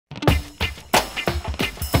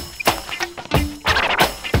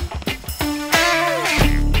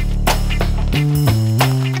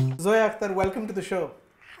to the show.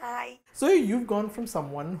 Hi. So you've gone from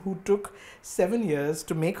someone who took 7 years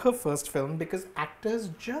to make her first film because actors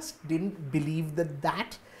just didn't believe that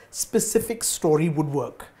that specific story would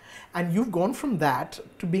work. And you've gone from that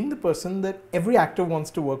to being the person that every actor wants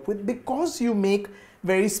to work with because you make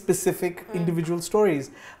very specific individual stories.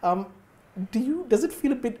 Does it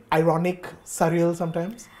feel a bit ironic, surreal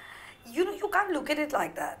sometimes? You know, you can't look at it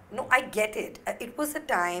like that. No, I get it. It was a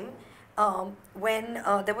time when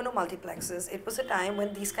there were no multiplexes. It was a time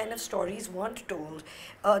when these kind of stories weren't told.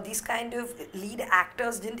 These kind of lead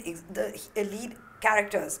actors didn't, the lead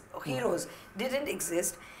characters, heroes didn't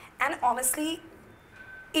exist. And honestly,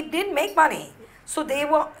 it didn't make money. So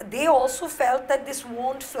they also felt that this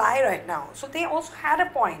won't fly right now. So they also had a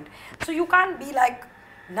point. So you can't be like,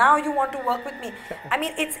 now you want to work with me. I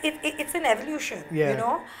mean, it's an evolution, you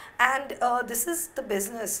know. And this is the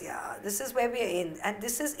business, yeah. This is where we're in, and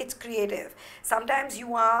it's creative. Sometimes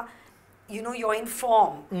you are, you know, you're in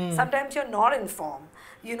form. Sometimes you're not in form.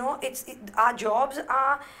 You know, our jobs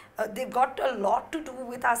are. They've got a lot to do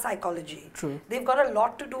with our psychology. True. They've got a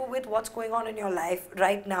lot to do with what's going on in your life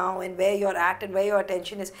right now and where you're at and where your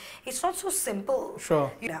attention is. It's not so simple.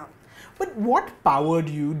 Sure. You know. But what powered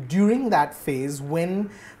you during that phase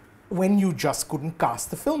when you just couldn't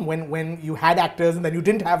cast the film, when you had actors and then you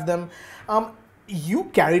didn't have them? You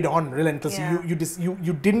carried on relentlessly. Yeah.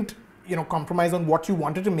 You didn't compromise on what you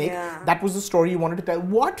wanted to make. Yeah. That was the story you wanted to tell.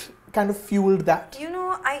 What kind of fueled that? You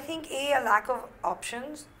know, I think a lack of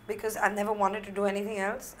options, because I've never wanted to do anything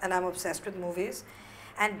else and I'm obsessed with movies,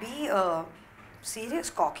 and B, serious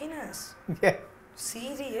cockiness. Yeah.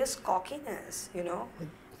 Serious cockiness, you know.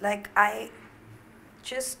 Like, I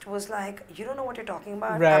just was like, you don't know what you're talking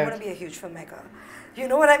about. Right. I'm going to be a huge filmmaker. You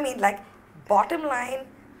know what I mean? Like, bottom line,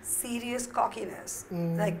 serious cockiness.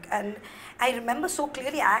 Like, and I remember so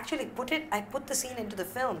clearly, I put the scene into the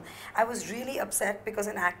film. I was really upset because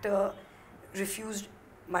an actor refused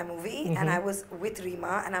my movie, and I was with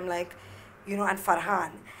Rima, and I'm like, you know, and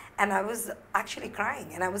Farhan, and I was actually crying,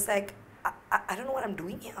 and I was like, I don't know what I'm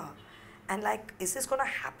doing here. And like, is this gonna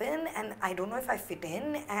happen? And I don't know if I fit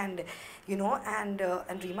in. And you know, and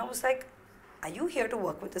Rima was like, "Are you here to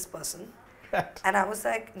work with this person?" And I was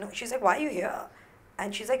like, "No." She's like, "Why are you here?"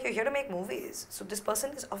 And she's like, "You're here to make movies. So this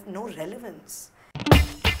person is of no relevance."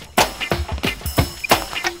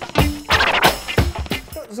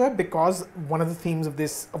 So because one of the themes of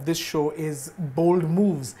this show is bold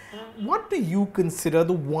moves, what do you consider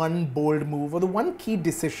the one bold move or the one key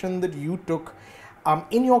decision that you took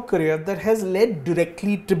in your career that has led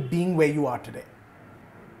directly to being where you are today?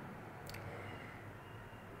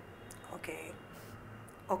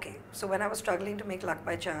 Okay. So when I was struggling to make Luck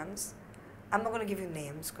by Chance, I'm not going to give you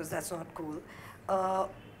names because that's not cool.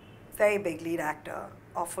 Very big lead actor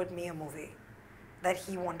offered me a movie that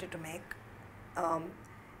he wanted to make,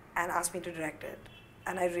 and asked me to direct it.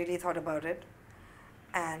 And I really thought about it,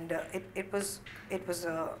 and it was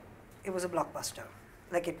a blockbuster.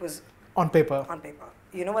 Like, it was on paper.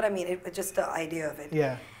 You know what I mean? It just the idea of it.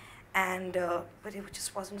 Yeah. And but it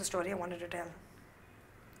just wasn't the story I wanted to tell.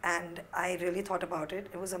 And I really thought about it.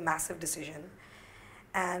 It was a massive decision.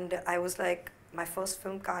 And I was like, my first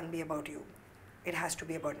film can't be about you. It has to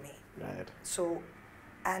be about me. Right. So,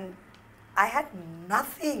 and I had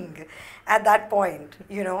nothing at that point,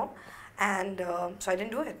 you know. And so I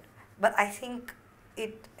didn't do it. But I think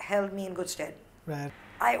it held me in good stead. Right.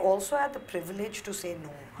 I also had the privilege to say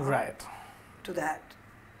no. Right. To that.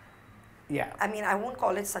 Yeah. I mean, I won't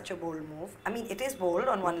call it such a bold move. I mean, it is bold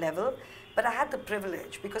on one level, but I had the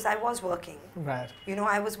privilege because I was working. Right. You know,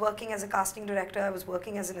 I was working as a casting director, I was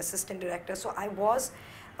working as an assistant director, so I was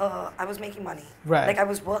making money. Right. Like, I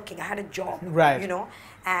was working, I had a job. Right. You know,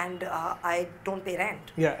 and I don't pay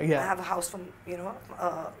rent. Yeah. I have a house from, you know,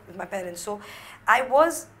 with my parents. So I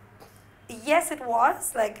was. Yes, it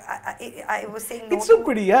was. Like, I was saying no. It's so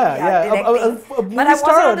pretty, yeah. Directing, but I wasn't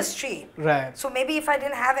on the street. Right. So maybe if I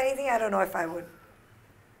didn't have anything, I don't know if I would.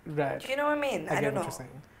 Right. Do you know what I mean? I don't know. What you're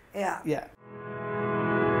saying. Yeah. Yeah.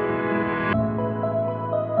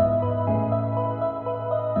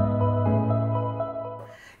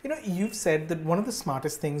 You know, you've said that one of the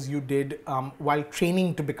smartest things you did while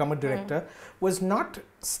training to become a director was not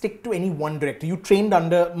stick to any one director. You trained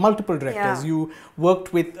under multiple directors. Yeah. You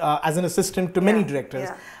worked with as an assistant to many directors.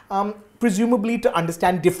 Yeah. Presumably to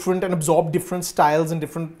understand different and absorb different styles and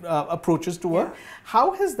different approaches to work. Yeah.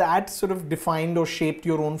 How has that sort of defined or shaped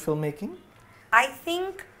your own filmmaking? I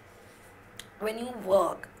think when you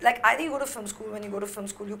work, like, either you go to film school, when you go to film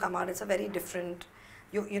school, you come out, it's a very different,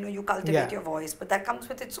 you know, you cultivate your voice, but that comes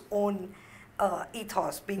with its own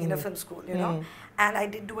ethos being in a film school, you know. And I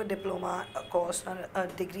did do a diploma course, not a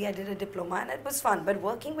degree. I did a diploma, and it was fun. But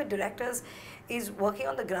working with directors, working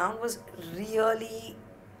on the ground was really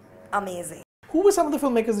amazing. Who were some of the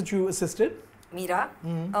filmmakers that you assisted? Meera,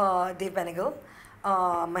 Dave Benegal,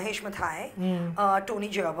 Mahesh Mathai, Tony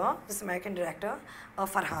Gerber, this American director,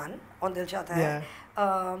 Farhan on Dil Chahta Hai,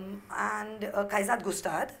 and Kaizad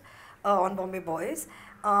Gustad on Bombay Boys,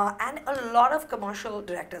 and a lot of commercial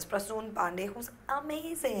directors. Prasoon Pandey, who's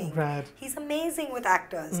amazing. Right. He's amazing with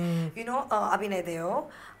actors. You know, Abhinay Deo.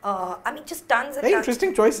 I mean, just tons and Very tons.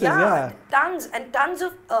 interesting choices, yeah. Tons and tons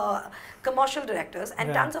of commercial directors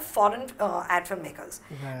and tons of foreign ad filmmakers.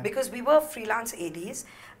 Right. Because we were freelance ADs,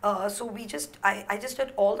 so I just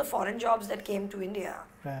did all the foreign jobs that came to India.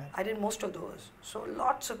 Right. I did most of those. So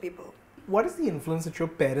lots of people. What is the influence that your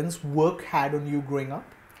parents' work had on you growing up?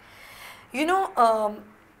 You know,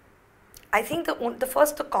 I think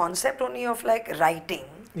the concept only of like writing.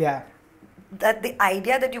 Yeah. That the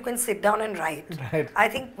idea that you can sit down and write. Right. I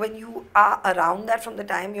think when you are around that from the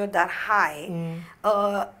time you're that high,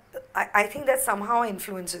 I think that somehow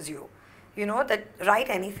influences you. You know, that write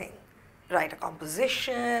anything. Write a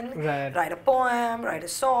composition, write a poem, write a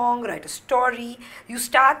song, write a story. You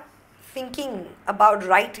start thinking about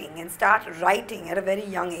writing and start writing at a very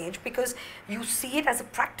young age because you see it as a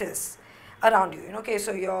practice around you. Okay,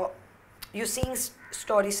 so you're seeing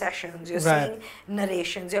story sessions, you're seeing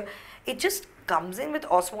narrations, it just comes in with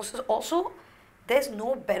osmosis. Also, there's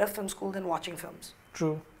no better film school than watching films.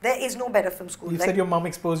 True. There is no better film school. You said your mom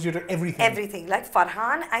exposed you to everything. Everything. Like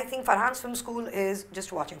Farhan, I think Farhan's film school is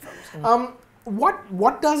just watching films.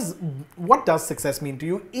 What does success mean to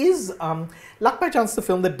you? Is Luck by Chance the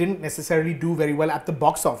film that didn't necessarily do very well at the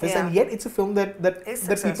box office, and yet it's a film that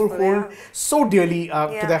people hold so dearly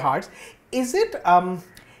to their hearts. Is it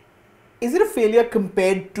a failure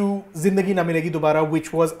compared to Zindagi Na Milegi Dobara,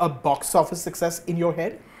 which was a box office success in your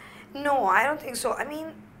head? No, I don't think so. I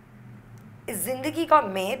mean, Zindagi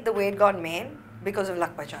got made the way it got made because of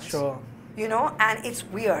Luck by Chance. Sure. You know, and it's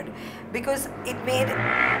weird because it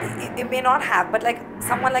may not have, but like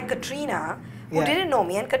someone like Katrina who didn't know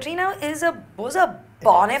me, and Katrina was a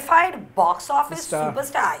bona fide box office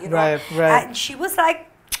superstar, you know, and she was like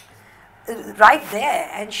right there,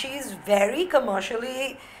 and she's very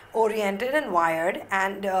commercially oriented and wired,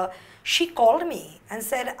 and she called me and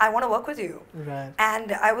said, I want to work with you. Right.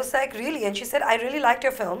 And I was like, really? And she said, I really liked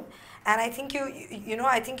your film, and I think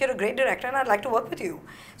I think you're a great director, and I'd like to work with you.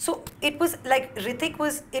 So it was like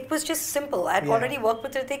it was just simple. I'd already worked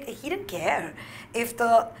with Hrithik. He didn't care if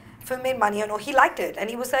the film made money or no. He liked it, and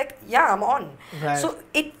he was like, yeah, I'm on. Right. So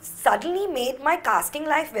it suddenly made my casting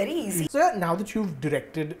life very easy. So now that you've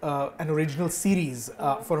directed an original series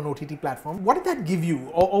for an OTT platform, what did that give you,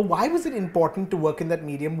 or why was it important to work in that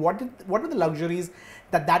medium? What were the luxuries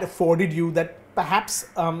that afforded you that perhaps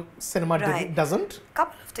cinema doesn't?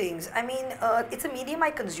 Couple of things. I mean, it's a medium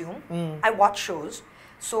I consume. I watch shows.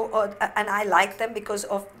 So, and I like them because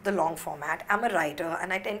of the long format. I'm a writer,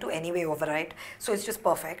 and I tend to anyway overwrite, so it's just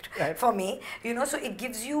perfect for me. You know, so it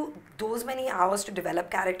gives you those many hours to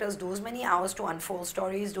develop characters, those many hours to unfold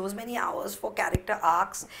stories, those many hours for character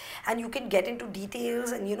arcs, and you can get into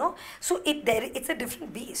details, and you know, so it's a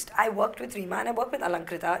different beast. I worked with Reema and I worked with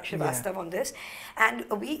Alankrita Srivastav on this, and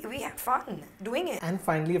we had fun doing it. And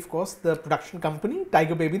finally, of course, the production company,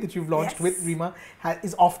 Tiger Baby, that you've launched with Reema,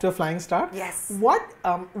 is off to a flying start. Yes.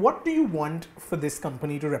 What do you want for this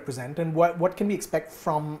company to represent, and what can we expect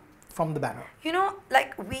from the banner? You know,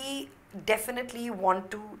 like we definitely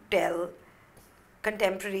want to tell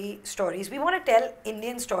contemporary stories. We want to tell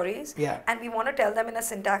Indian stories, and we want to tell them in a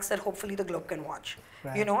syntax that hopefully the globe can watch.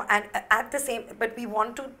 You know, and at the same, but we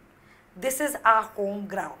want to. This is our home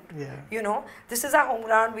ground. You know, this is our home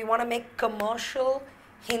ground. We want to make commercial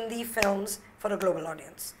Hindi films for a global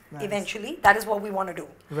audience. Eventually, that is what we want to do.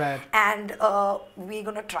 And we're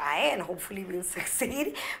going to try, and hopefully we'll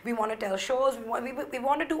succeed. We want to tell shows. We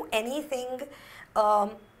want to do anything.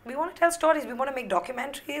 We want to tell stories. We want to make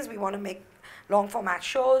documentaries. We want to make long format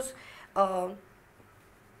shows.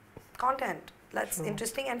 Content that's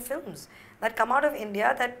interesting, and films that come out of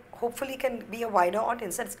India that hopefully can be a wider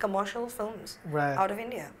audience. That's commercial films out of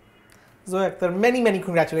India. Zoya Akhtar, many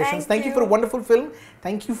congratulations. Thank you for a wonderful film.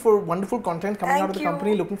 Thank you for wonderful content coming out of the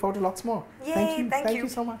company. Looking forward to lots more. Yay, thank you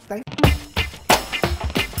so much.